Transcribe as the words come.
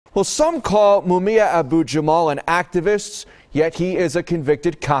Well, some call Mumia Abu-Jamal an activist, yet he is a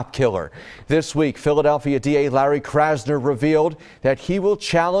convicted cop killer. This week, Philadelphia DA Larry Krasner revealed that he will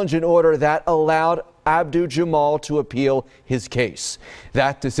challenge an order that allowed Abu-Jamal to appeal his case.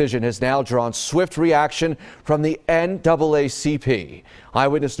 That decision has now drawn swift reaction from the NAACP.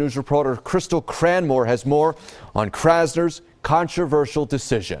 Eyewitness News reporter Crystal Cranmore has more on Krasner's controversial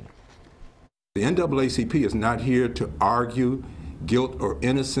decision. The NAACP is not here to argue guilt or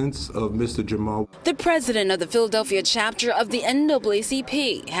innocence of Mr. Jamal. The president of the Philadelphia chapter of the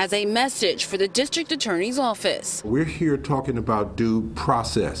NAACP has a message for the district attorney's office. We're here talking about due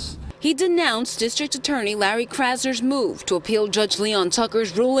process. He denounced District Attorney Larry Krasner's move to appeal Judge Leon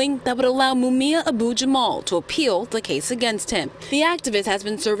Tucker's ruling that would allow Mumia Abu-Jamal to appeal the case against him. The activist has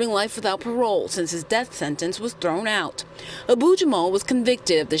been serving life without parole since his death sentence was thrown out. Abu-Jamal was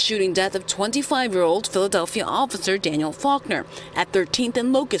convicted of the shooting death of 25-year-old Philadelphia officer Daniel Faulkner at 13th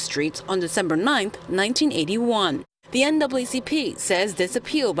and Locust Streets on December 9, 1981. The NAACP says this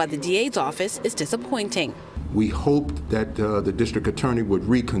appeal by the DA's office is disappointing. We hoped that the district attorney would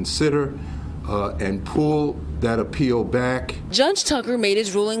reconsider and pull that appeal back. Judge Tucker made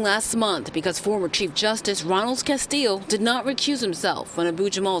his ruling last month because former Chief Justice Ronald Castile did not recuse himself when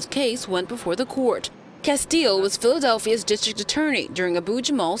Abu-Jamal's case went before the court. Castile was Philadelphia's district attorney during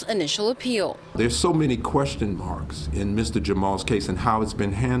Abu-Jamal's initial appeal. There's so many question marks in Mr. Jamal's case and how it's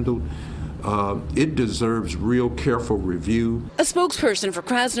been handled. It deserves real careful review. A spokesperson for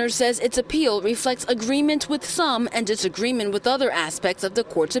Krasner says its appeal reflects agreement with some and disagreement with other aspects of the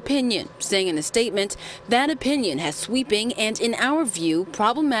court's opinion, saying in a statement that opinion has sweeping and, in our view,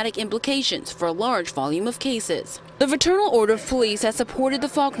 problematic implications for a large volume of cases. The Fraternal Order of Police has supported the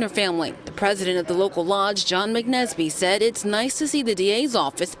Faulkner family. The president of the local lodge, John McNesby, said it's nice to see the DA's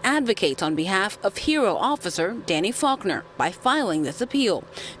office advocate on behalf of hero officer Danny Faulkner by filing this appeal.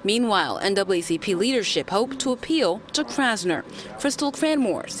 Meanwhile, NAACP leadership hoped to appeal to Krasner. Crystal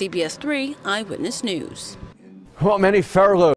Cranmore, CBS 3 Eyewitness News. Well, many furloughed